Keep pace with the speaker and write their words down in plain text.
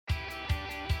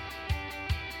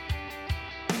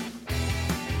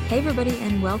Hey everybody,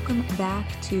 and welcome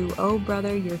back to Oh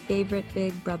Brother, your favorite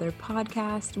Big Brother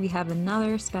podcast. We have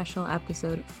another special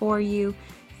episode for you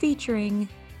featuring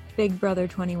Big Brother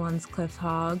 21's Cliff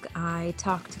Hogg. I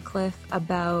talked to Cliff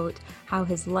about how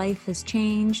his life has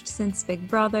changed since Big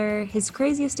Brother, his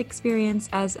craziest experience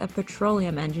as a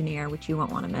petroleum engineer, which you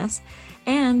won't want to miss,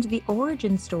 and the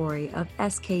origin story of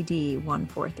SKD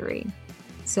 143.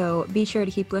 So be sure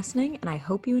to keep listening, and I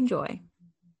hope you enjoy.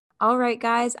 All right,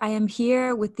 guys, I am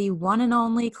here with the one and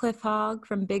only Cliff Hogg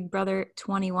from Big Brother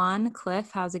 21.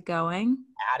 Cliff, how's it going?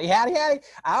 Howdy.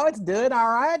 Oh, it's doing all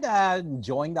right.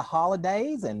 Enjoying the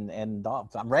holidays, and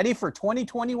I'm ready for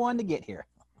 2021 to get here.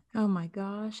 Oh my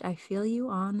gosh, I feel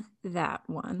you on that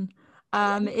one.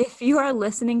 If you are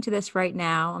listening to this right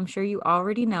now, I'm sure you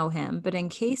already know him, but in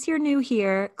case you're new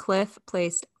here, Cliff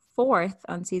placed 4th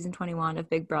on season 21 of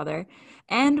Big Brother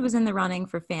and was in the running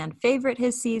for fan favorite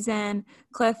his season.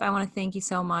 Cliff, I want to thank you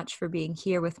so much for being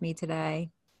here with me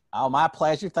today. Oh, my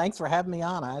pleasure. Thanks for having me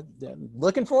on. I'm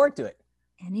looking forward to it.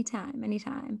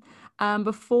 Anytime.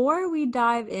 Before we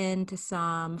dive into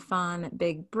some fun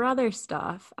Big Brother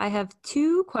stuff, I have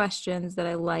 2 questions that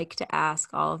I like to ask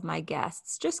all of my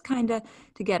guests, just kind of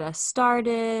to get us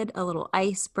started, a little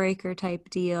icebreaker type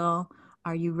deal.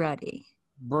 Are you ready?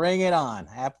 Bring it on.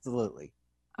 Absolutely.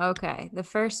 Okay, the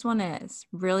first one is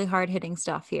really hard-hitting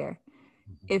stuff here.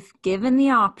 If given the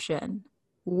option,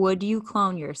 would you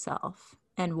clone yourself,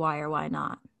 and why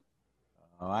not?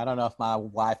 Oh, I don't know if my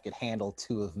wife could handle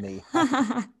 2 of me.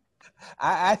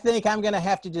 I think I'm going to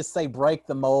have to just say break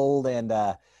the mold and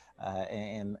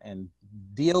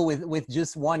deal with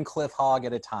just one Cliff Hogg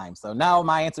at a time. So no,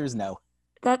 my answer is no.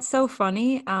 That's so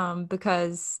funny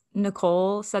because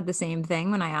Nicole said the same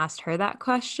thing when I asked her that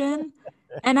question.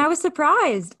 And I was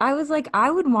surprised. I was like,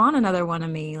 I would want another one of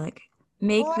me. Like,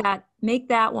 make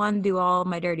that one do all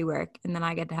my dirty work, and then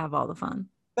I get to have all the fun.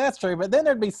 That's true, but then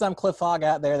there'd be some Cliff Hogg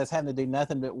out there that's having to do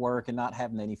nothing but work and not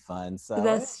having any fun. So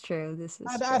that's true.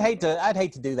 I'd hate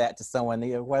to do that to someone,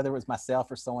 whether it was myself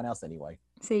or someone else anyway.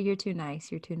 See, you're too nice.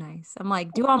 I'm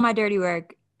like, do all my dirty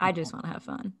work. I just want to have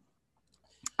fun.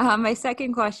 My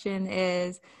second question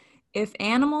is, if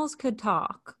animals could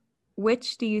talk,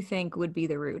 which do you think would be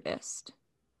the rudest?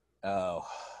 Oh,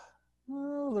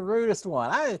 the rudest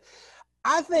one.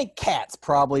 I think cats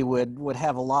probably would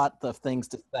have a lot of things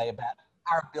to say about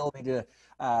our ability to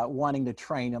wanting to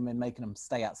train them and making them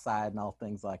stay outside and all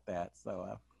things like that.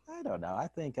 So I don't know. I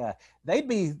think they'd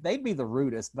be the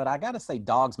rudest, but I got to say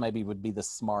dogs maybe would be the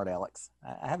smart Alex.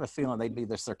 I have a feeling they'd be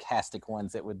the sarcastic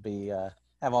ones that would be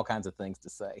have all kinds of things to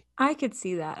say. I could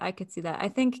see that. I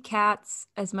think cats,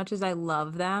 as much as I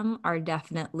love them, are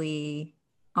definitely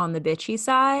on the bitchy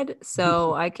side.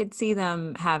 So I could see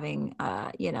them having,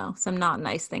 some not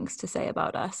nice things to say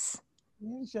about us.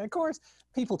 Yeah, of course,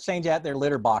 people change out their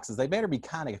litter boxes. They better be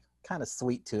kind of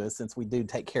sweet to us since we do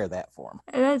take care of that for them.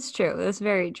 That's true. That's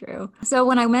very true. So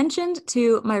when I mentioned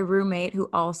to my roommate, who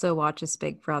also watches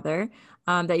Big Brother,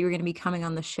 that you were going to be coming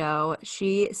on the show,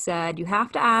 she said you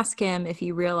have to ask him if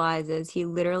he realizes he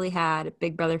literally had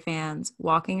Big Brother fans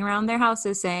walking around their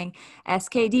houses saying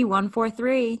SKD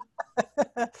 143.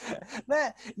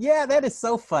 That is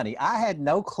so funny. I had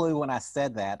no clue when I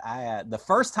said that. The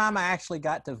first time I actually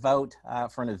got to vote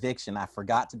for an eviction, I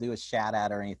forgot to do a shout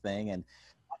out or anything, and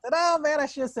I said, "Oh man, I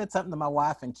should have said something to my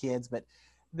wife and kids." But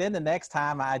then the next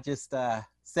time, I just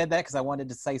said that because I wanted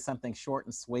to say something short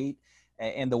and sweet.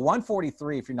 And the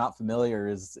 143, if you're not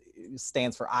familiar,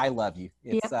 stands for "I love you."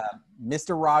 It's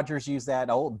Mr. Rogers used that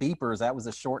old beepers. That was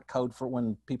a short code for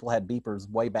when people had beepers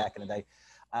way back in the day.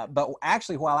 But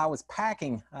actually, while I was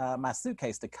packing my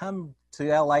suitcase to come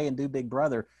to LA and do Big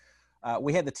Brother,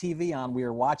 we had the TV on. We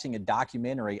were watching a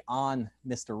documentary on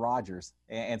Mr. Rogers.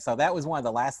 And so that was one of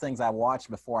the last things I watched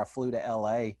before I flew to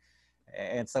LA.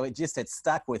 And so it just had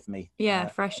stuck with me. Yeah,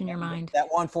 fresh in your mind. That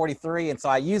 143. And so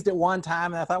I used it one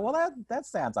time and I thought, well, that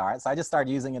sounds all right. So I just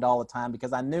started using it all the time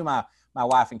because I knew my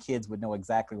wife and kids would know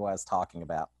exactly what I was talking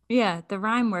about. Yeah, the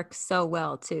rhyme works so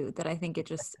well too that I think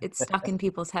it's stuck in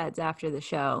people's heads after the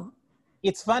show.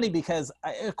 It's funny because,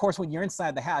 of course, when you're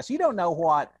inside the house, you don't know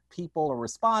what people are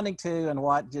responding to and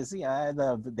what just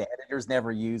the editors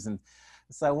never use. And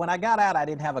so when I got out, I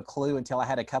didn't have a clue until I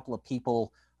had a couple of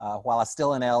people while I was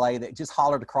still in LA that just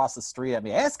hollered across the street at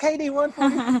me, SKD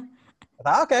 140. I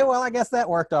thought, okay, well, I guess that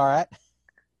worked all right.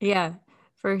 Yeah,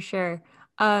 for sure.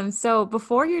 So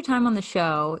before your time on the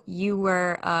show, you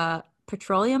were a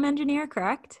petroleum engineer,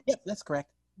 correct? Yep, that's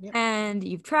correct. Yep. And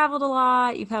you've traveled a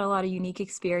lot. You've had a lot of unique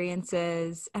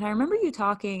experiences. And I remember you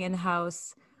talking in the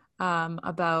house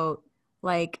about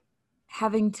like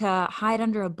having to hide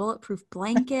under a bulletproof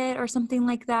blanket or something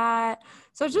like that.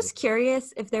 So I was just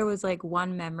curious if there was like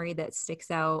one memory that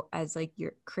sticks out as like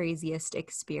your craziest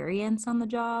experience on the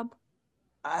job.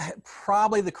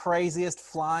 Probably the craziest,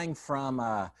 flying from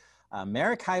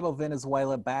Maracaibo,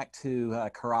 Venezuela, back to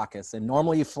Caracas. And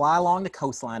normally you fly along the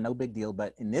coastline, no big deal.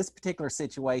 But in this particular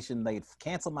situation, they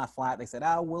canceled my flight. They said,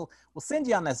 "Oh, we'll send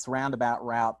you on this roundabout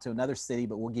route to another city,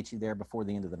 but we'll get you there before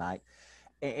the end of the night."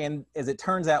 And as it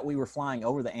turns out, we were flying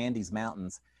over the Andes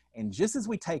Mountains. And just as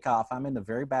we take off, I'm in the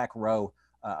very back row.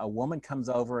 A woman comes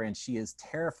over and she is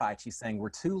terrified. She's saying, "We're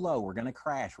too low. We're going to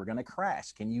crash. We're going to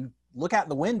crash. Can you look out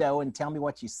the window and tell me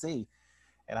what you see?"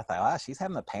 And I thought, "Oh, she's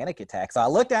having a panic attack." So I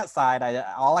looked outside.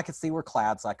 All I could see were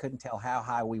clouds, so I couldn't tell how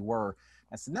high we were.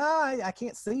 I said, "No, I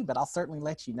can't see, but I'll certainly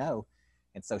let you know."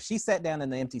 And so she sat down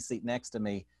in the empty seat next to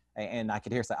me, and I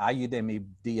could hear her say, "Ayúdame mi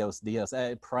Dios, Dios,"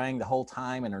 praying the whole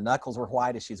time, and her knuckles were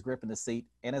white as she's gripping the seat.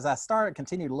 And as I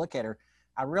continued to look at her,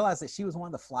 I realized that she was one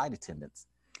of the flight attendants.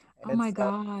 Oh my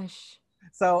gosh.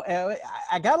 So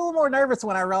I got a little more nervous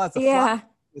when I realized the flight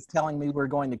was telling me we're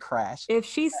going to crash. If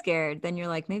she's scared, then you're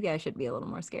like, maybe I should be a little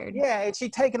more scared. Yeah, and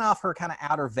she'd taken off her kind of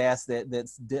outer vest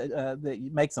that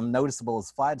makes them noticeable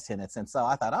as flight attendants. And so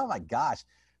I thought, oh my gosh.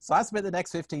 So I spent the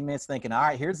next 15 minutes thinking, all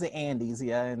right, here's the Andes.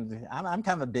 Yeah, and I'm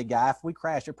kind of a big guy. If we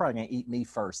crash, you're probably going to eat me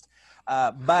first.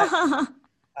 But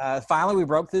finally, we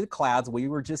broke through the clouds. We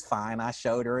were just fine. I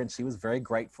showed her, and she was very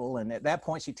grateful. And at that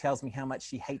point, she tells me how much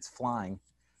she hates flying.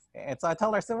 And so I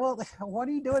told her, I said, "Well, what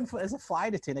are you doing as a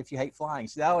flight attendant if you hate flying?"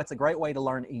 She said, "Oh, it's a great way to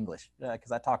learn English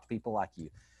because I talk to people like you."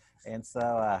 And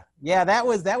so, yeah, that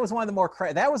was one of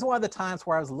the that was one of the times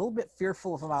where I was a little bit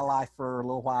fearful of my life for a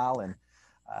little while, and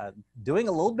doing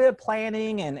a little bit of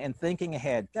planning and thinking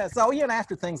ahead. So even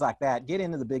after things like that, get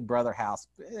into the Big Brother house,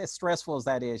 as stressful as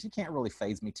that is, you can't really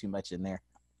faze me too much in there.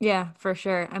 Yeah, for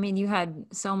sure. I mean, you had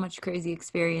so much crazy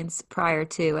experience prior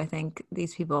to. I think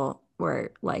these people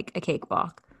were like a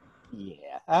cakewalk.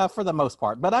 Yeah, for the most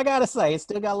part. But I got to say, it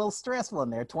still got a little stressful in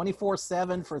there.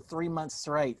 24/7 for 3 months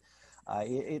straight.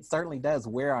 It certainly does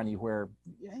wear on you where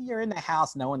you're in the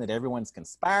house knowing that everyone's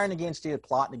conspiring against you,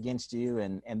 plotting against you,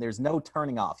 and there's no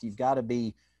turning off. You've got to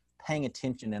be paying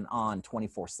attention and on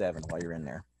 24/7 while you're in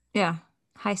there. Yeah,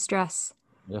 high stress.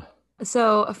 Yeah.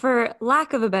 So, for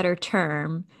lack of a better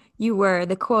term, you were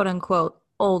the quote unquote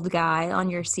old guy on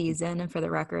your season. And for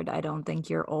the record, I don't think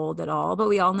you're old at all, but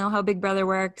we all know how Big Brother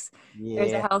works. Yeah.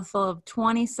 There's a house full of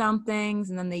 20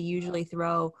 somethings, and then they usually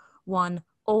throw one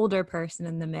older person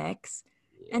in the mix.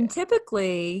 Yeah. And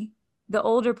typically, the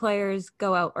older players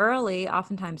go out early,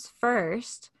 oftentimes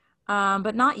first,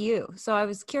 but not you. So I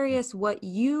was curious what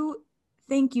you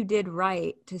think you did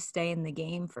right to stay in the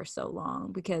game for so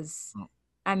long, because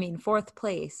I mean, fourth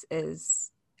place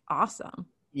is awesome.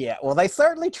 Yeah, well, they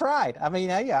certainly tried. I mean,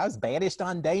 I was banished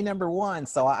on day number 1,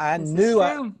 so I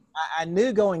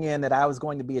knew going in that I was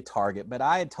going to be a target. But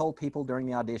I had told people during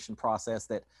the audition process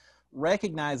that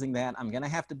recognizing that I'm going to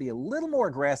have to be a little more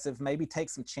aggressive, maybe take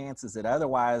some chances that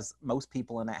otherwise most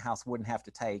people in that house wouldn't have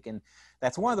to take. And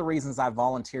that's one of the reasons I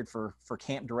volunteered for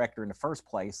camp director in the first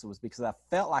place, was because I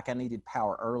felt like I needed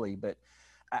power early. But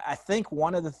I think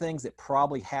one of the things that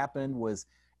probably happened was,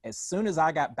 as soon as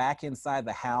I got back inside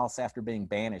the house after being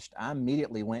banished, I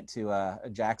immediately went to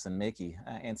Jackson Mickey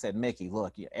and said, "Mickey,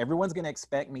 look, everyone's going to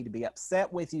expect me to be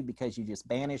upset with you because you just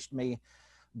banished me.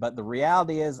 But the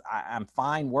reality is I'm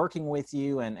fine working with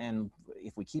you. And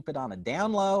if we keep it on a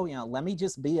down low, let me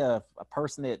just be a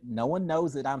person that no one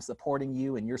knows that I'm supporting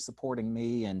you and you're supporting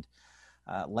me. And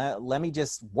let me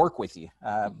just work with you.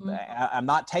 I'm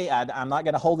not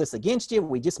going to hold this against you.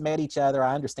 We just met each other.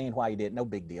 I understand why you did. No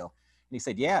big deal." And he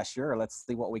said, "Yeah, sure. Let's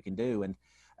see what we can do." And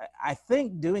I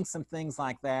think doing some things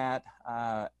like that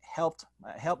helped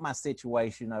my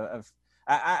situation.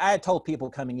 I had told people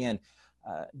coming in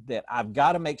that I've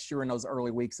got to make sure in those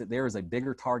early weeks that there is a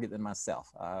bigger target than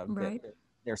myself. Right. That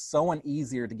there's someone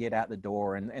easier to get out the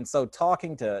door. And so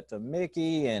talking to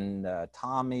Mickey and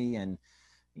Tommy, and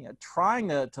trying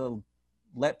to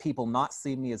let people not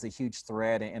see me as a huge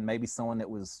threat, and maybe someone that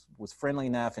was friendly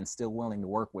enough and still willing to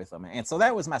work with them. And so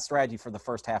that was my strategy for the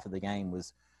first half of the game,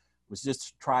 was just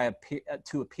to try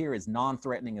to appear as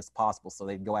non-threatening as possible so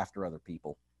they'd go after other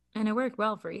people. And it worked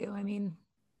well for you. I mean,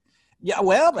 yeah,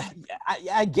 well,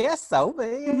 I guess so. But,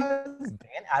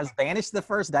 I was banished the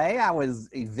first day. I was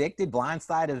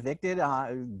blindside evicted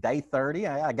day 30.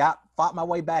 I fought my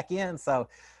way back in. So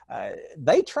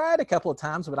they tried a couple of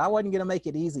times, but I wasn't going to make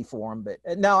it easy for them.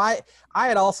 But no, I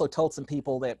had also told some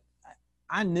people that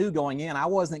I knew going in I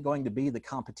wasn't going to be the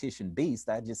competition beast.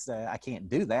 I can't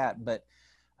do that. But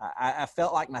I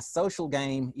felt like my social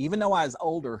game, even though I was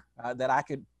older, that I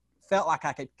could felt like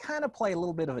I could kind of play a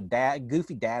little bit of a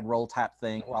goofy dad role type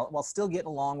thing while still getting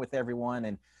along with everyone.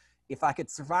 And if I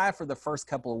could survive for the first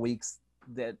couple of weeks,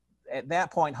 that at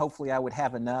that point, hopefully I would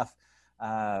have enough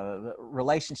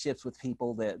relationships with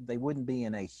people that they wouldn't be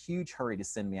in a huge hurry to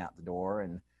send me out the door.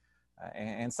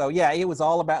 And so, yeah, it was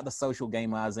all about the social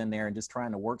game when I was in there and just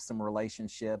trying to work some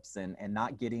relationships and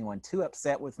not get anyone too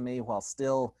upset with me while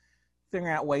still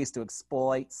figuring out ways to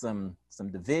exploit some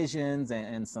divisions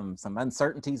and some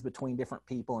uncertainties between different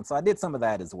people. And so I did some of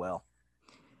that as well.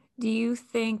 Do you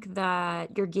think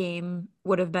that your game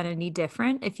would have been any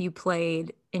different if you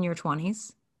played in your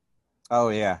 20s? Oh,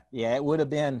 yeah. Yeah, it would have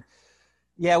been.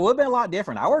 Yeah, it would have been a lot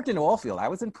different. I worked in the oil field. I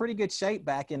was in pretty good shape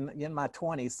back in my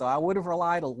 20s, so I would have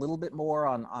relied a little bit more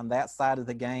on that side of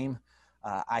the game.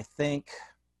 I think,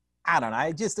 I don't know,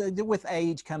 I just with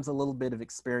age comes a little bit of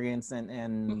experience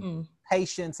and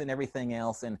patience and everything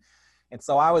else. And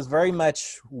so I was very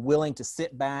much willing to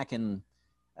sit back and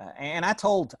I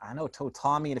told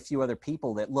Tommy and a few other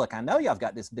people that, look, I know y'all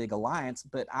got this big alliance,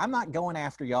 but I'm not going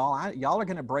after y'all. Y'all are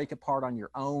going to break apart on your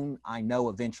own. I know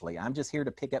eventually. I'm just here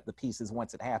to pick up the pieces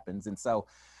once it happens. And so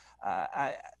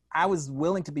I was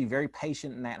willing to be very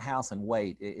patient in that house and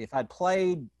wait. If I'd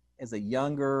played as a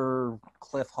younger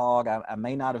Cliff Hogg, I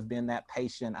may not have been that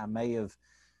patient. I may have,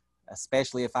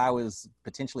 especially if I was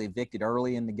potentially evicted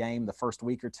early in the game, the first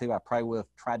week or two, I probably would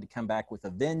have tried to come back with a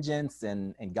vengeance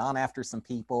and gone after some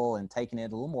people and taken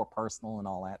it a little more personal and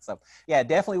all that. So yeah, it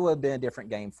definitely would have been a different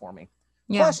game for me.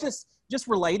 Yeah. Plus just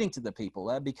relating to the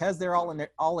people because they're all in their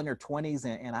 20s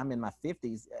and I'm in my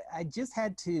 50s. I just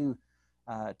had to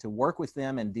work with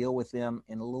them and deal with them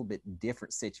in a little bit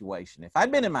different situation. If I'd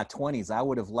been in my 20s, I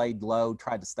would have laid low,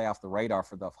 tried to stay off the radar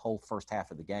for the whole first half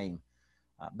of the game.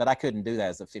 But I couldn't do that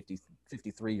as a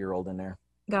 53-year-old in there.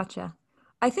 Gotcha.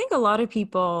 I think a lot of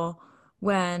people,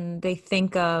 when they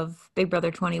think of Big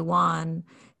Brother 21,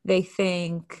 they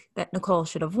think that Nicole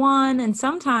should have won. And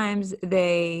sometimes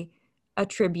they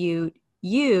attribute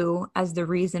you as the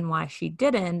reason why she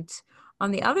didn't.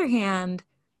 On the other hand,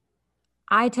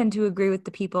 I tend to agree with the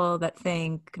people that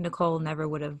think Nicole never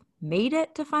would have made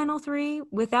it to Final 3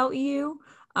 without you.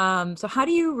 So how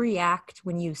do you react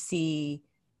when you see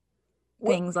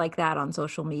things like that on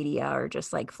social media or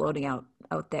just like floating out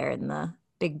there in the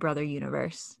Big Brother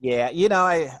universe? Yeah,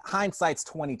 hindsight's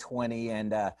 2020,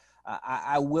 and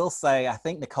I will say I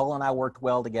think Nicole and I worked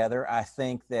well together. I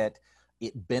think that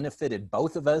it benefited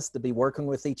both of us to be working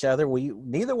with each other.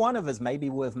 Neither one of us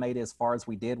maybe would have made it as far as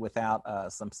we did without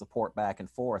some support back and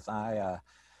forth.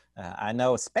 I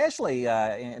know, especially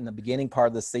in the beginning part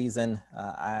of the season,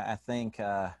 I think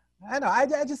I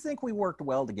just think we worked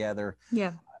well together.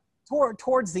 Yeah.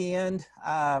 Towards the end,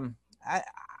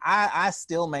 I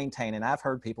still maintain, and I've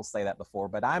heard people say that before,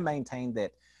 but I maintain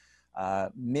that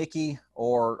Mickey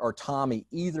or Tommy,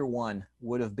 either one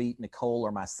would have beat Nicole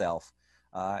or myself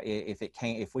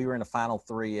if we were in a Final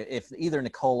 3. If either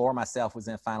Nicole or myself was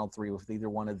in a Final 3 with either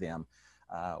one of them,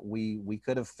 we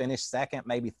could have finished second,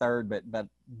 maybe third, but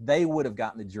they would have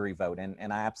gotten the jury vote,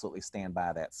 and I absolutely stand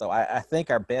by that. So I think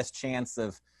our best chance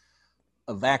of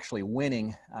actually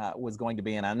winning was going to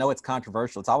be, and I know it's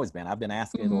controversial. It's always been. I've been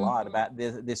asking it a lot about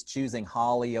this choosing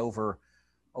Holly over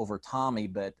Tommy,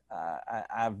 but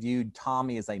I viewed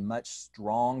Tommy as a much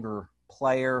stronger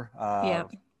player,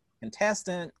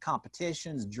 contestant,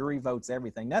 competitions, jury votes,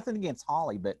 everything. Nothing against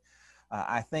Holly, but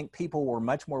I think people were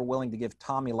much more willing to give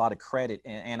Tommy a lot of credit,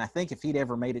 and I think if he'd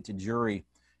ever made it to jury,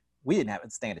 we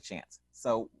didn't stand a chance.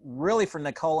 So really for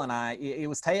Nicole and I,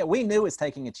 we knew it was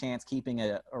taking a chance keeping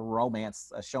a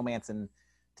showmance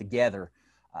together.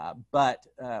 But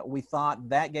we thought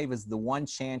that gave us the one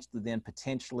chance to then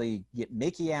potentially get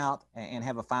Mickey out and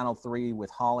have a Final 3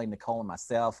 with Holly, Nicole, and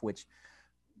myself, which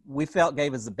we felt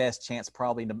gave us the best chance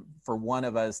probably for one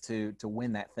of us to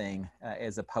win that thing,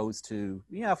 as opposed to,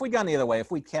 if we'd gone the other way, if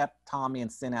we kept Tommy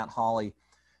and sent out Holly,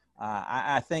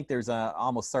 I think there's a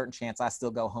almost certain chance I still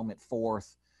go home at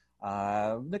fourth.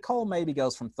 Nicole maybe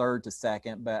goes from third to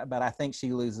second, but I think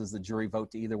she loses the jury vote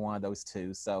to either one of those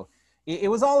two. So it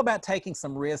was all about taking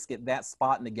some risk at that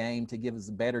spot in the game to give us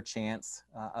a better chance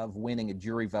of winning a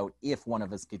jury vote if one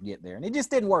of us could get there. And it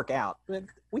just didn't work out.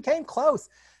 We came close.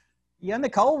 Yeah,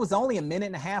 Nicole was only a minute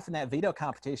and a half in that veto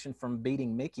competition from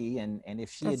beating Mickey, and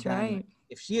if she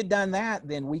had done that,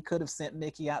 then we could have sent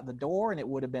Mickey out the door, and it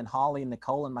would have been Holly and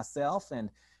Nicole and myself,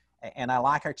 and I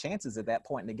like our chances at that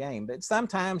point in the game. But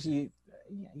sometimes you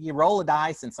roll a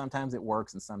dice, and sometimes it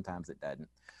works, and sometimes it doesn't.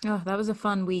 Oh, that was a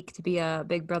fun week to be a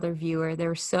Big Brother viewer. There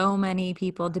were so many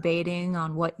people debating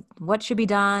on what should be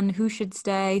done, who should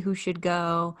stay, who should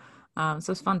go.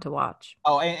 So it's fun to watch.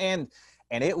 Oh,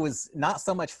 And it was not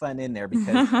so much fun in there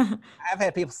because I've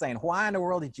had people saying, why in the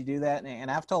world did you do that? And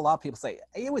I've told a lot of people say,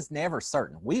 it was never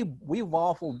certain. We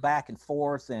waffled back and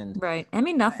forth. And Right. I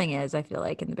mean, nothing is, I feel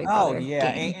like, in the Big oh Brother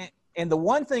yeah. game. And the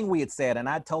one thing we had said, and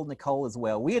I told Nicole as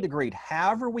well, we had agreed,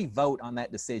 however we vote on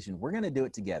that decision, we're going to do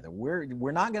it together.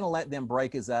 We're not going to let them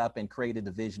break us up and create a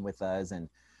division with us. And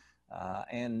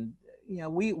you know,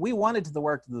 we wanted to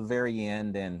work to the very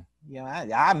end. And you know,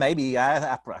 I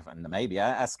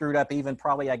screwed up even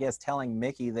probably, I guess, telling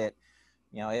Mickey that,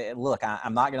 you know, look,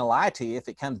 I'm not going to lie to you. If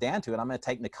it comes down to it, I'm going to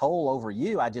take Nicole over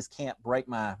you. I just can't break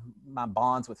my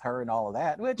bonds with her and all of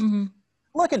that, which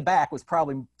looking back was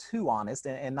probably too honest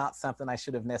and not something I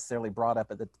should have necessarily brought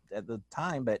up at the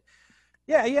time. But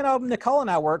yeah, you know, Nicole and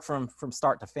I worked from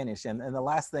start to finish, and the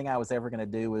last thing I was ever going to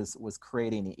do was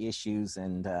create any issues,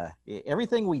 and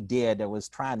everything we did was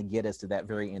trying to get us to that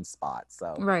very end spot.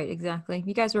 So Right, exactly.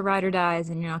 You guys were ride or dies,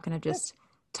 and you're not going to just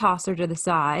toss her to the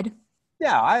side.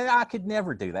 yeah, I could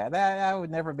never do that. I would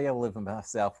never be able to live with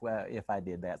myself if I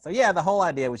did that. So yeah, the whole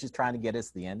idea was just trying to get us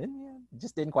to the end, and yeah, it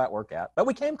just didn't quite work out, but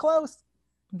we came close.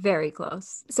 Very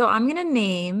close. So I'm going to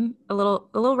name a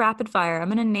little rapid fire. I'm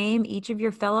going to name each of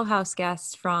your fellow house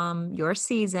guests from your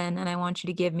season, and I want you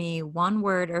to give me one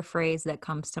word or phrase that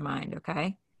comes to mind,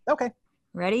 okay? Okay.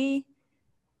 Ready?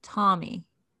 Tommy.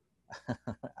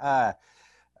 uh,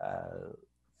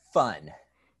 Fun.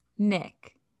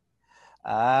 Nick.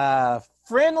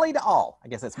 Friendly to all. I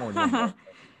guess that's more than one word.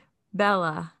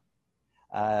 Bella.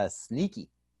 Sneaky.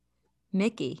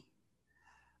 Mickey.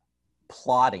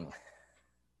 Plotting.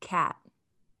 Kat.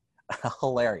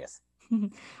 Hilarious.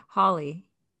 Holly.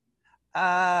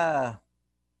 Let's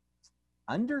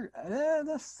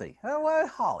see.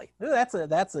 Holly. Ooh,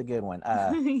 that's a good one.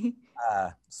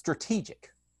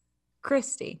 Strategic.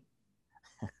 Christy.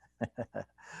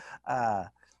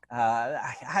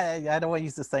 I don't want to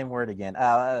use the same word again.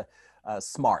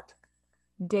 Smart.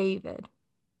 David.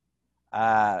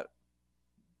 Let's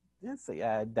see.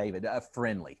 David.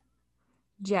 Friendly.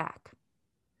 Jack.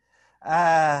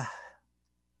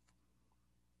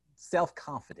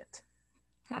 Self-confident.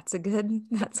 That's a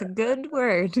good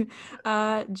word.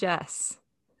 Jess.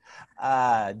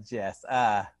 Jess.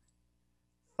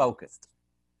 Focused.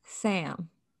 Sam.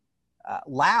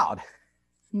 Loud.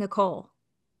 Nicole.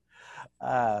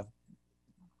 How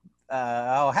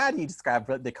do you describe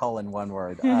Nicole in one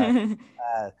word?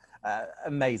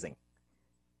 Amazing.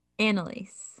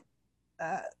 Annalise.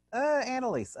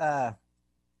 Annalise.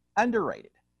 Underrated.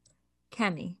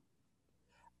 Kemi.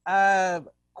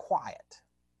 Quiet.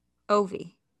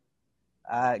 Ovi.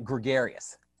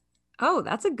 Gregarious. Oh,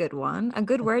 that's a good one. A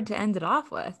good word to end it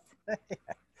off with.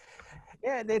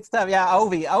 Yeah, it's tough. Yeah,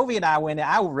 Ovi and I went in.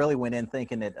 I really went in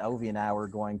thinking that Ovi and I were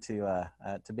going to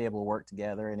be able to work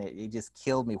together, and it just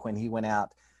killed me when he went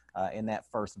out in that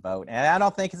first vote. And I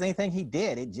don't think it's anything he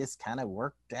did. It just kind of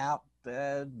worked out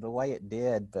the way it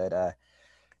did. But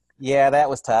yeah, that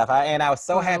was tough. I was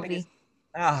so happy.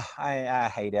 I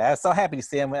hate it. I was so happy to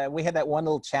see him. We had that one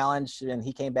little challenge, and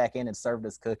he came back in and served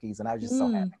us cookies, and I was just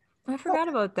so happy. I forgot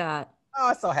about that. Oh, I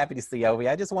was so happy to see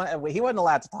Ovi. He wasn't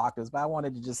allowed to talk to us, but I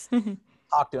wanted to just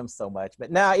talk to him so much.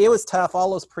 But no, it was tough.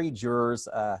 All those pre-jurors,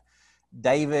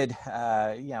 David,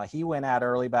 he went out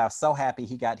early, but I was so happy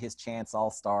he got his chance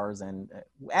All-Stars. And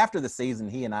after the season,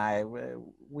 he and I,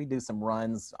 we do some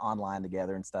runs online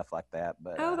together and stuff like that.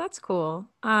 But that's cool.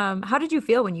 How did you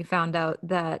feel when you found out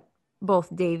that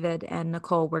both David and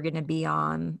Nicole were going to be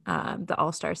on the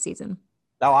All-Star season?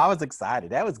 Oh, I was excited.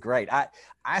 That was great.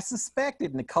 I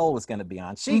suspected Nicole was going to be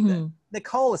on.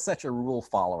 Nicole is such a rule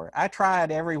follower. I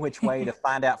tried every which way to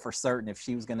find out for certain if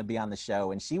she was going to be on the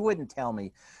show, and she wouldn't tell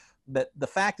me. But the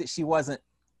fact that she wasn't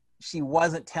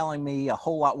telling me a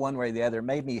whole lot one way or the other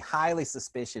made me highly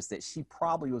suspicious that she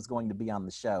probably was going to be on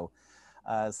the show.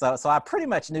 So I pretty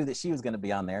much knew that she was going to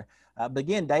be on there. But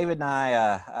again, David and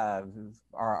I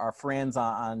are friends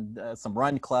on some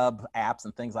run club apps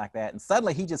and things like that. And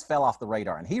suddenly he just fell off the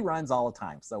radar, and he runs all the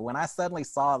time. So when I suddenly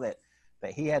saw that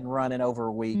he hadn't run in over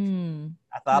a week,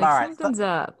 I thought, all right, something's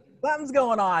up. Something's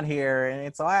going on here.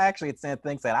 And so I actually had sent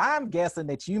things that I'm guessing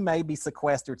that you may be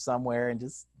sequestered somewhere, and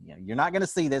just, you're not going to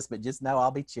see this, but just know I'll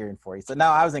be cheering for you. So no,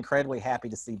 I was incredibly happy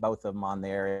to see both of them on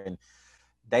there. And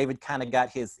David kind of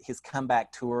got his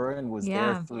comeback tour and was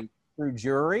there through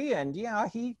jury, and he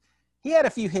had a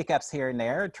few hiccups here and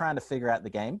there trying to figure out the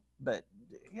game, but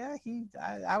yeah,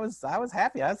 I was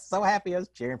happy. I was so happy. I was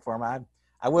cheering for him.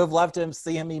 I would have loved to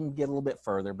see him even get a little bit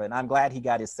further, but I'm glad he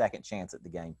got his second chance at the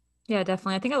game. Yeah,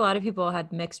 definitely. I think a lot of people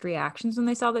had mixed reactions when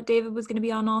they saw that David was going to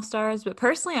be on All Stars, but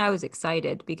personally I was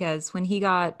excited because when he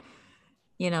got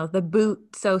the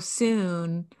boot so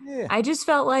soon. Yeah. I just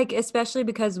felt like, especially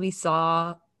because we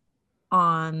saw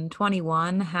on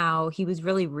 21 how he was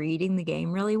really reading the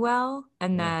game really well,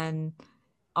 and Yeah. then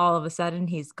all of a sudden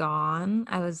he's gone.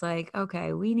 I was like,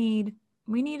 okay, we need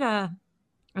a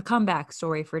comeback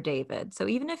story for David. So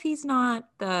even if he's not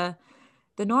the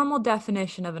normal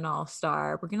definition of an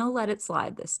all-star, we're gonna let it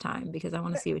slide this time because I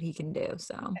want to see what he can do.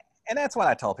 So And that's what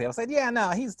I told people. I said, yeah, no,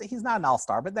 he's not an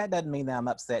all-star, but that doesn't mean that I'm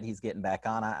upset he's getting back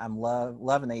on. I'm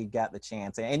loving that he got the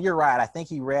chance. And you're right. I think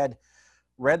he read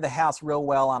the house real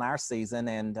well on our season.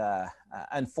 And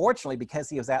unfortunately, because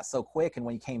he was out so quick, and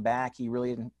when he came back, he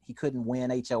couldn't win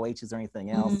HOHs or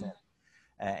anything else. Mhm.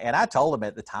 And I told him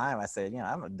at the time, I said,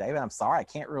 David, I'm sorry, I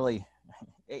can't really.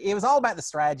 It was all about the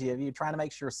strategy of you trying to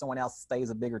make sure someone else stays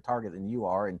a bigger target than you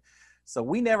are. And so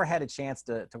we never had a chance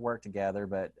to work together,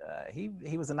 but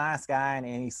he was a nice guy, and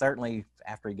he certainly,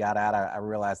 after he got out, I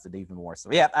realized it even more. So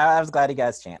yeah, I was glad he got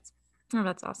his chance. Oh,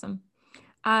 that's awesome.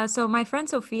 So my friend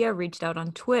Sophia reached out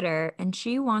on Twitter, and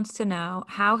she wants to know,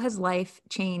 how has life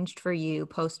changed for you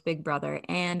post Big Brother,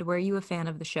 and were you a fan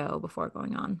of the show before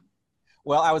going on?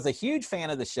 Well, I was a huge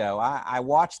fan of the show. I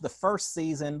watched the first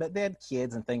season, but they had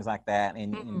kids and things like that,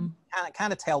 and Mhm.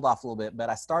 kind of tailed off a little bit. But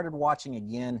I started watching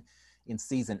again in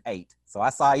season 8. So I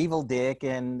saw Evil Dick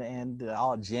and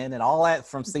all Jen and all that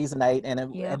from season 8, and it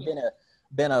Yeah. had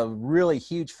been a really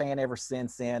huge fan ever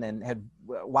since then. And had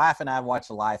wife and I have watched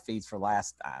the live feeds for the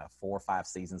last 4 or 5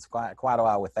 seasons, quite a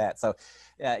while with that. So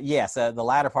yes, the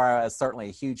latter part, I was certainly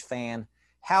a huge fan.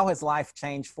 How has life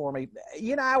changed for me?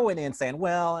 I went in saying,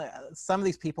 well, some of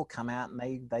these people come out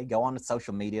and they go on to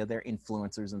social media, they're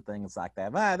influencers and things like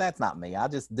that. But that's not me. I'll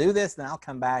just do this, and I'll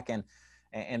come back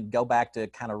and go back to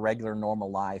kind of regular normal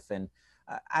life. And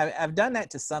I've done that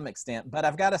to some extent, but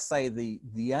I've got to say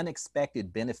the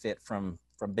unexpected benefit from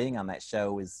being on that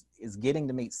show is getting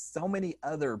to meet so many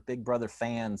other Big Brother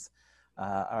fans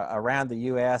around the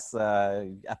U.S.,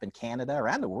 up in Canada,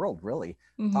 around the world, really.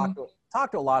 Mhm.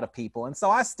 Talk to a lot of people, and so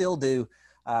I still do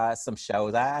some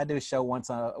shows. I do a show once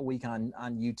a week on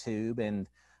YouTube, and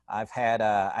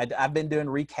I've been doing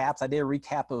recaps. I did a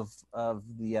recap of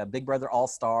the Big Brother All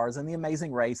Stars and the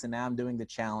Amazing Race, and now I'm doing the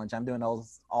challenge. I'm doing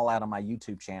all out on my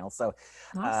YouTube channel. So,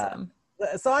 uh, Awesome.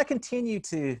 so I continue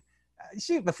to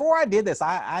shoot. Before I did this,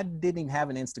 I didn't even have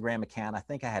an Instagram account. I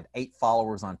think I had 8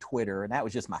 followers on Twitter, and that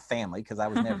was just my family because I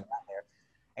was never out there.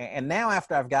 And now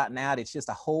after I've gotten out, it's just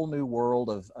a whole new world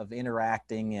of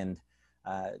interacting and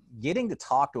getting to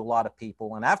talk to a lot of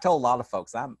people. And I've told a lot of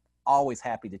folks I'm always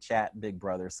happy to chat Big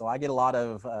Brother. So I get a lot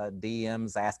of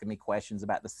DMs asking me questions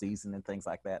about the season and things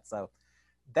like that. So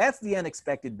that's the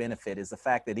unexpected benefit, is the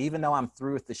fact that even though I'm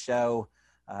through with the show,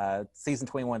 season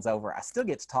 21's over, I still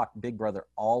get to talk Big Brother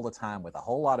all the time with a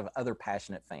whole lot of other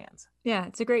passionate fans. Yeah,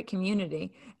 it's a great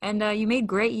community. And you made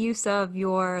great use of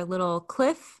your little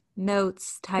Cliff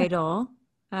Notes title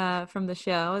from the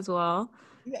show as well.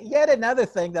 Yet another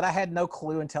thing that I had no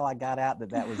clue until I got out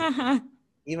that was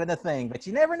even a thing, but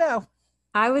you never know.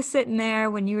 I was sitting there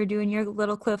when you were doing your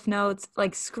little Cliff Notes,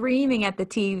 like screaming at the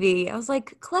TV. I was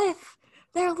like, Cliff,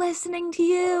 they're listening to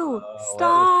you. Oh,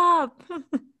 Stop.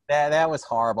 that was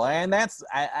horrible. And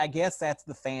I guess that's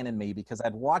the fan in me, because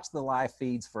I'd watched the live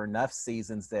feeds for enough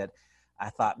seasons that I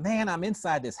thought, man, I'm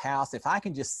inside this house. If I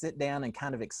can just sit down and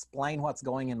kind of explain what's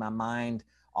going in my mind,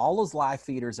 all those live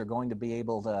feeders are going to be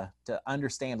able to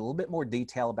understand a little bit more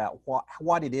detail about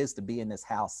what it is to be in this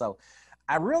house. So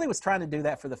I really was trying to do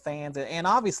that for the fans. And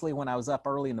obviously, when I was up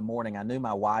early in the morning, I knew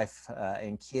my wife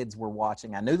and kids were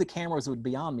watching. I knew the cameras would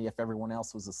be on me if everyone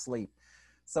else was asleep.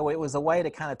 So it was a way to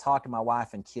kind of talk to my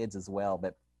wife and kids as well.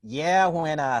 But yeah,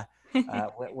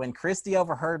 when Christy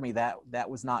overheard me, that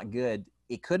was not good.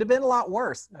 It could have been a lot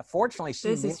worse. Fortunately,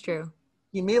 This is true.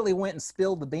 she immediately went and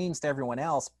spilled the beans to everyone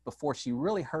else before she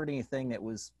really heard anything that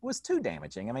was too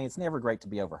damaging. I mean, it's never great to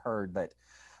be overheard, but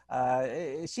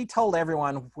she told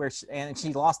everyone and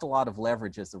she lost a lot of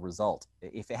leverage as a result.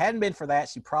 If it hadn't been for that,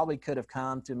 she probably could have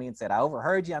come to me and said, I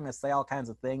overheard you. I'm going to say all kinds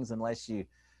of things unless you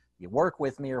work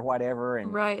with me or whatever.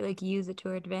 And Right, like use it to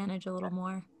her advantage a little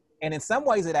more. and in some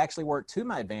ways it actually worked to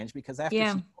my advantage, because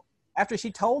Yeah. after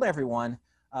she told everyone,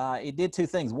 it did 2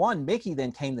 things. One, Mickey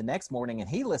then came the next morning and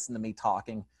he listened to me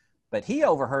talking, but he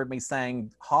overheard me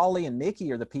saying, Holly and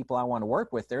Nikki are the people I want to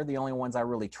work with. They're the only ones I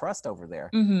really trust over there.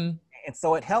 Mm-hmm. And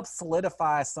so it helped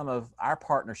solidify some of our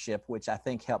partnership, which I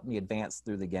think helped me advance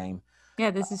through the game. Yeah,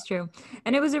 this is true.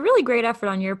 And it was a really great effort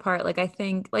on your part. Like, I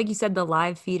think, like you said, the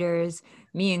live feeders,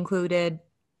 me included,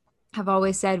 have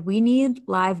always said we need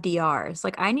live DRs.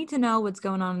 Like, I need to know what's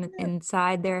going on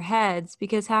inside their heads,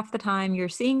 because half the time you're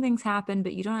seeing things happen,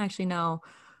 but you don't actually know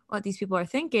what these people are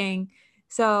thinking.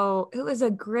 So it was a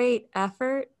great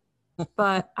effort,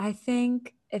 but I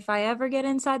think if I ever get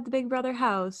inside the Big Brother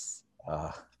house,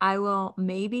 Uh, I will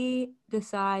maybe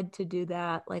decide to do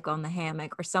that like on the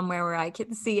hammock or somewhere where I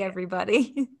can see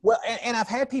everybody. well, and I've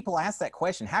had people ask that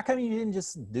question. How come you didn't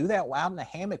just do that out in the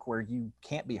hammock where you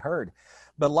can't be heard?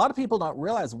 But a lot of people don't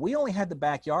realize we only had the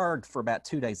backyard for about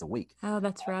 2 days a week. Oh,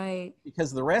 that's right.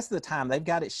 Because the rest of the time they've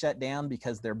got it shut down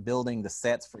because they're building the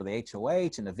sets for the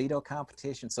HOH and the veto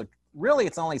competition. So really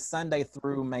it's only Sunday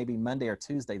through maybe Monday or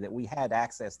Tuesday that we had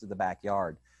access to the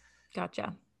backyard.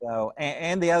 Gotcha. So,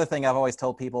 and the other thing I've always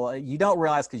told people, you don't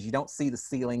realize because you don't see the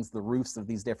ceilings, the roofs of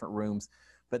these different rooms,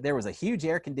 but there was a huge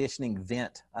air conditioning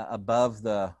vent above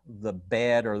the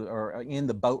bed or in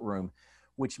the boat room,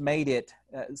 which made it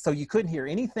so you couldn't hear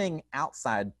anything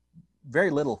outside, very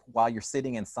little while you're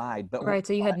sitting inside. But Right.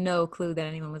 So you had no clue that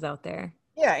anyone was out there.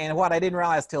 yeah, and what I didn't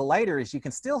realize till later is you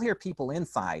can still hear people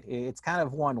inside. It's kind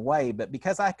of one way, but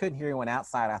because I couldn't hear anyone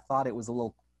outside, I thought I was a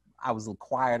little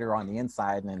quieter on the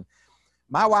inside. And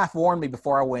my wife warned me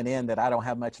before I went in that I don't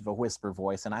have much of a whisper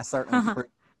voice, and I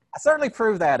certainly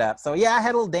proved that up. So yeah, I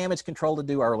had a little damage control to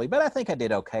do early, but I think I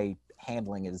did okay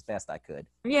handling it as best I could.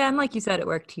 Yeah. And like you said, it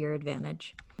worked to your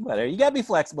advantage. But you got to be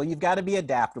flexible. You've got to be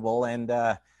adaptable. And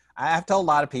I've told a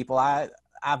lot of people,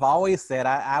 I've always said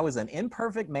I was an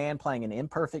imperfect man playing an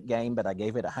imperfect game, but I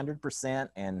gave it 100%.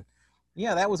 And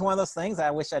yeah, that was one of those things I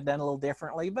wish I'd done a little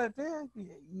differently, but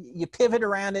you pivot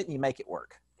around it and you make it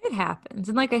work. It happens.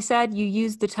 And like I said, you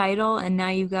used the title and now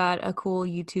you've got a cool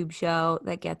YouTube show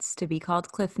that gets to be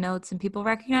called Cliff Notes and people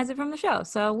recognize it from the show.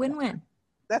 So win-win.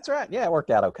 That's right. Yeah, it worked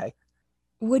out okay.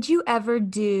 Would you ever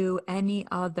do any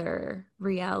other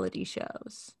reality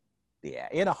shows? Yeah,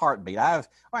 in a heartbeat.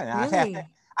 Really?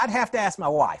 I'd have to ask my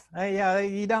wife.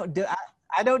 You don't do.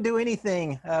 I don't do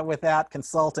anything without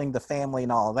consulting the family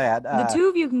and all that. The two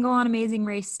of you can go on Amazing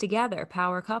Race together,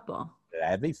 power couple.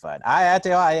 That'd be fun.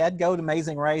 I'd go to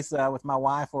Amazing Race with my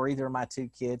wife or either of my two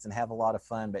kids and have a lot of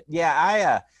fun. But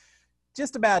yeah,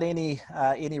 just about any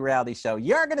reality show.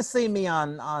 You aren't going to see me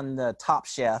on the Top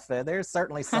Chef. There's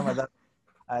certainly some of the.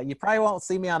 You probably won't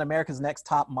see me on America's Next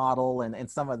Top Model and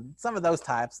some of those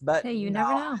types. But Hey, you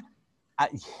never know.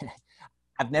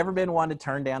 I've never been one to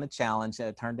turn down a challenge,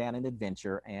 turn down an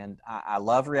adventure, and I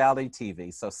love reality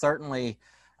TV. So certainly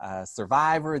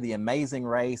Survivor, The Amazing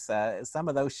Race, some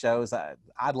of those shows,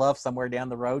 I'd love somewhere down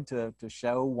the road to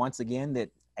show once again that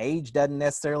age doesn't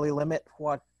necessarily limit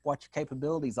what your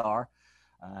capabilities are.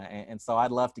 And so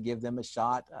I'd love to give them a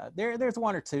shot. There's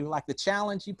one or two, like The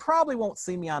Challenge. You probably won't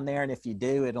see me on there, and if you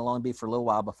do, it'll only be for a little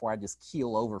while before I just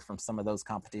keel over from some of those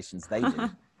competitions they do.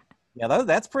 Yeah,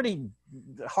 that's pretty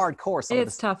hardcore.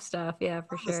 It's tough stuff, yeah,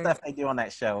 for sure. The stuff they do on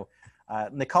that show.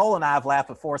 Nicole and I have laughed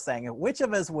before saying, which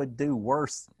of us would do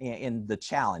worse in The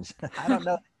Challenge? I don't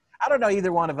know. I don't know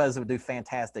either one of us would do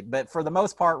fantastic, but for the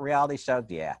most part, reality shows,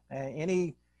 yeah,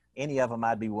 any of them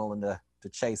I'd be willing to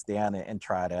chase down and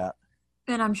try it out.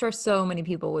 And I'm sure so many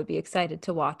people would be excited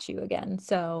to watch you again.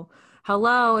 So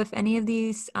hello, if any of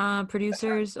these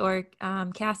producers or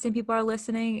casting people are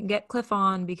listening, get Cliff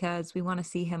on because we want to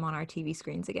see him on our TV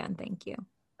screens again. Thank you.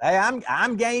 Hey,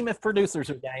 I'm game if producers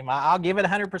are game. I'll give it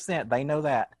 100%. They know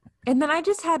that. And then I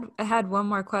just had one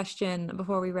more question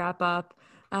before we wrap up,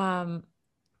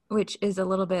 which is a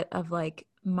little bit of like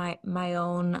my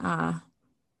own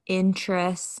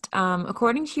interest.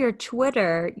 According to your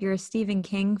Twitter, you're a Stephen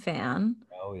King fan.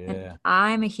 Oh yeah.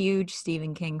 I'm a huge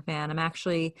Stephen King fan. I'm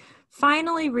actually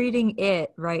finally reading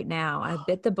it right now. I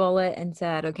bit the bullet and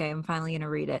said, okay, I'm finally going to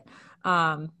read it.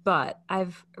 But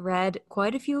I've read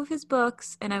quite a few of his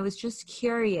books and I was just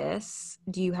curious,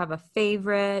 do you have a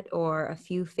favorite or a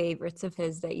few favorites of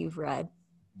his that you've read?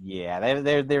 Yeah,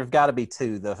 there's got to be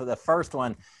two. The first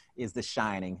one is The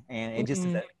Shining. And just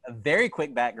a very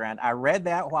quick background. I read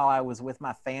that while I was with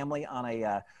my family on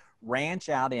a ranch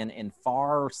out in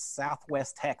far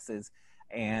southwest Texas.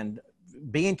 And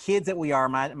being kids that we are,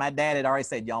 my dad had already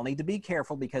said, y'all need to be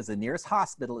careful because the nearest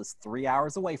hospital is 3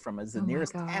 hours away from us. The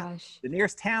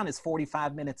nearest town is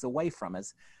 45 minutes away from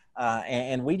us.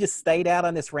 And we just stayed out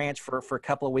on this ranch for a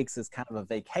couple of weeks as kind of a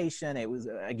vacation. It was,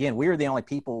 again, we were the only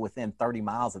people within 30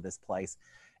 miles of this place.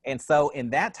 And so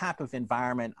in that type of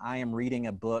environment, I am reading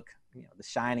a book, The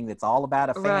Shining, that's all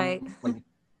about a family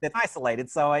that's isolated.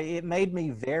 So it made me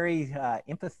very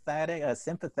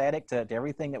sympathetic to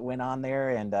everything that went on there.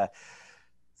 And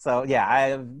so,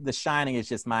 yeah, The Shining is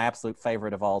just my absolute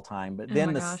favorite of all time. But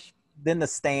then The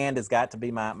Stand has got to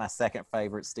be my second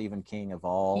favorite Stephen King of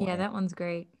all. Yeah, that one's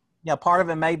great. Part of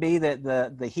it may be that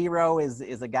the hero is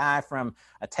a guy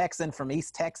a Texan from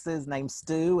East Texas named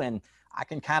Stu, and I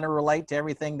can kind of relate to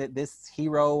everything that this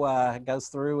hero goes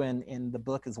through in the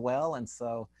book as well. And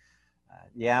so,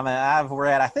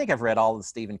 I think I've read all the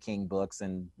Stephen King books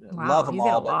and love them he's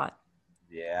all. Got a lot.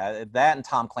 Yeah, that and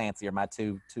Tom Clancy are my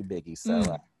two biggies.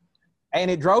 So,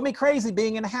 and it drove me crazy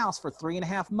being in a house for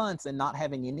 3.5 months and not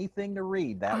having anything to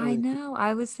read. I know.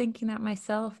 I was thinking that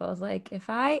myself. I was like, if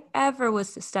I ever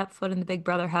was to step foot in the Big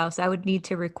Brother house, I would need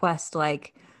to request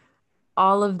like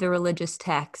all of the religious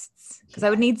texts because I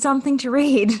would need something to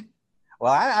read.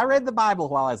 Well, I read the Bible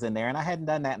while I was in there, and I hadn't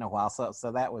done that in a while,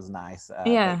 so that was nice.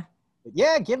 But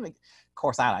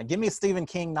give me a Stephen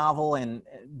King novel, and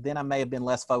then I may have been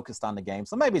less focused on the game.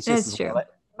 So maybe it's just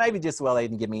maybe just they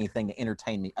didn't give me anything to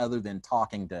entertain me other than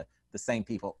talking to the same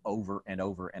people over and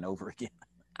over and over again.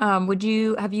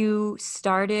 Have you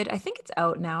started? I think it's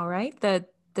out now, right? The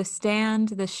Stand,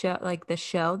 the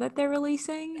show that they're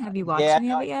releasing. Have you watched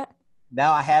any of it yet?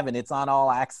 No, I haven't. It's on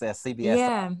All Access, CBS.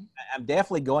 Yeah. I'm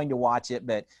definitely going to watch it,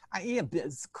 but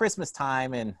it's Christmas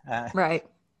time, and right.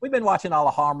 We've been watching all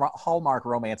the Hallmark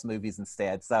romance movies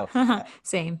instead. So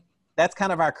same. That's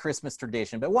kind of our Christmas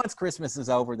tradition. But once Christmas is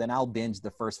over, then I'll binge the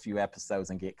first few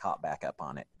episodes and get caught back up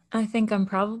on it. I think I'm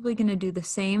probably going to do the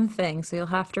same thing. So you'll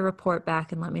have to report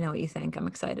back and let me know what you think. I'm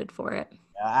excited for it.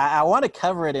 I want to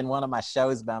cover it in one of my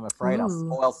shows, but I'm afraid I'll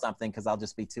spoil something because I'll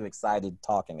just be too excited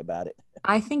talking about it.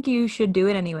 I think you should do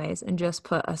it anyways and just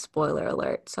put a spoiler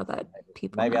alert so that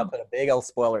people know. I'll put a big old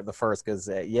spoiler at the first because,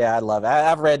 I love it.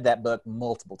 I've read that book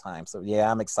multiple times. So,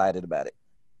 I'm excited about it.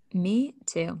 Me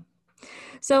too.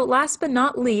 So last but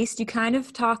not least, you kind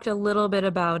of talked a little bit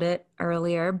about it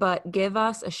earlier, but give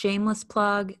us a shameless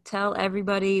plug. Tell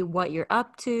everybody what you're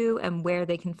up to and where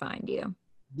they can find you.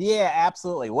 Yeah,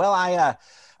 absolutely. Well,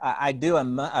 I do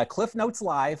a Cliff Notes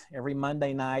Live every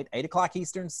Monday night, 8 o'clock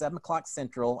Eastern, 7 o'clock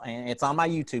Central, and it's on my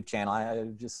YouTube channel. I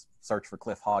just search for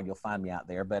Cliff Hogg. You'll find me out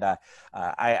there. But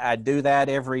I do that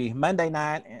every Monday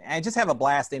night, and I just have a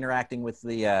blast interacting with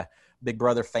the Big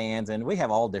Brother fans, and we have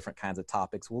all different kinds of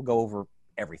topics. We'll go over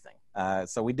everything.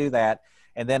 So we do that.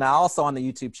 And then I also on the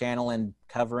YouTube channel and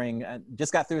covering,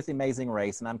 just got through with The Amazing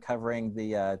Race, and I'm covering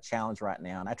the challenge right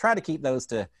now. And I try to keep those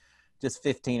to just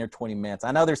 15 or 20 minutes.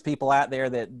 I know there's people out there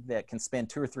that can spend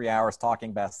 2 or 3 hours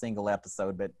talking about a single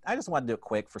episode, but I just want to do it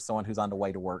quick for someone who's on the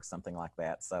way to work, something like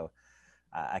that. So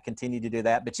I continue to do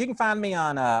that. But you can find me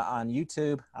on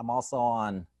YouTube. I'm also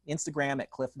on Instagram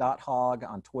at cliff.hogg,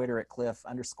 on Twitter at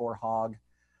cliff_hogg.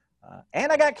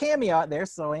 And I got Cameo out there,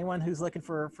 so anyone who's looking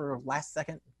for last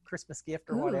second Christmas gift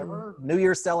or whatever, New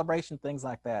Year's celebration, things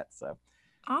like that. So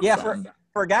awesome.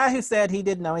 For a guy who said he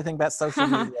didn't know anything about social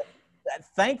media,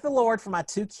 thank the Lord for my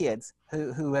 2 kids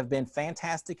who have been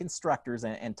fantastic instructors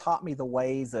and taught me the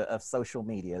ways of social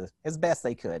media as best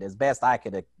they could, as best I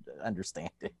could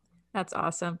understand it. That's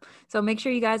awesome. So make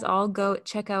sure you guys all go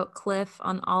check out Cliff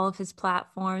on all of his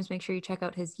platforms. Make sure you check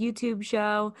out his YouTube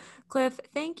show. Cliff,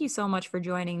 thank you so much for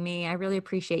joining me. I really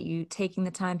appreciate you taking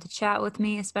the time to chat with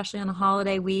me, especially on a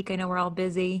holiday week. I know we're all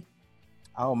busy.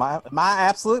 Oh, my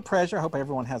absolute pleasure. I hope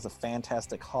everyone has a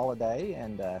fantastic holiday.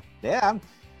 And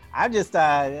I just,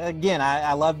 again,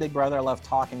 I love Big Brother. I love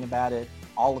talking about it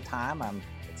all the time. I'm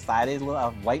excited.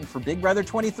 I'm waiting for Big Brother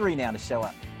 23 now to show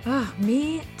up. Oh,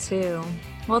 me too.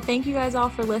 Well, thank you guys all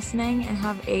for listening and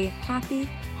have a happy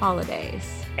holidays.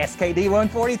 SKD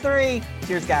 143.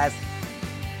 Cheers, guys.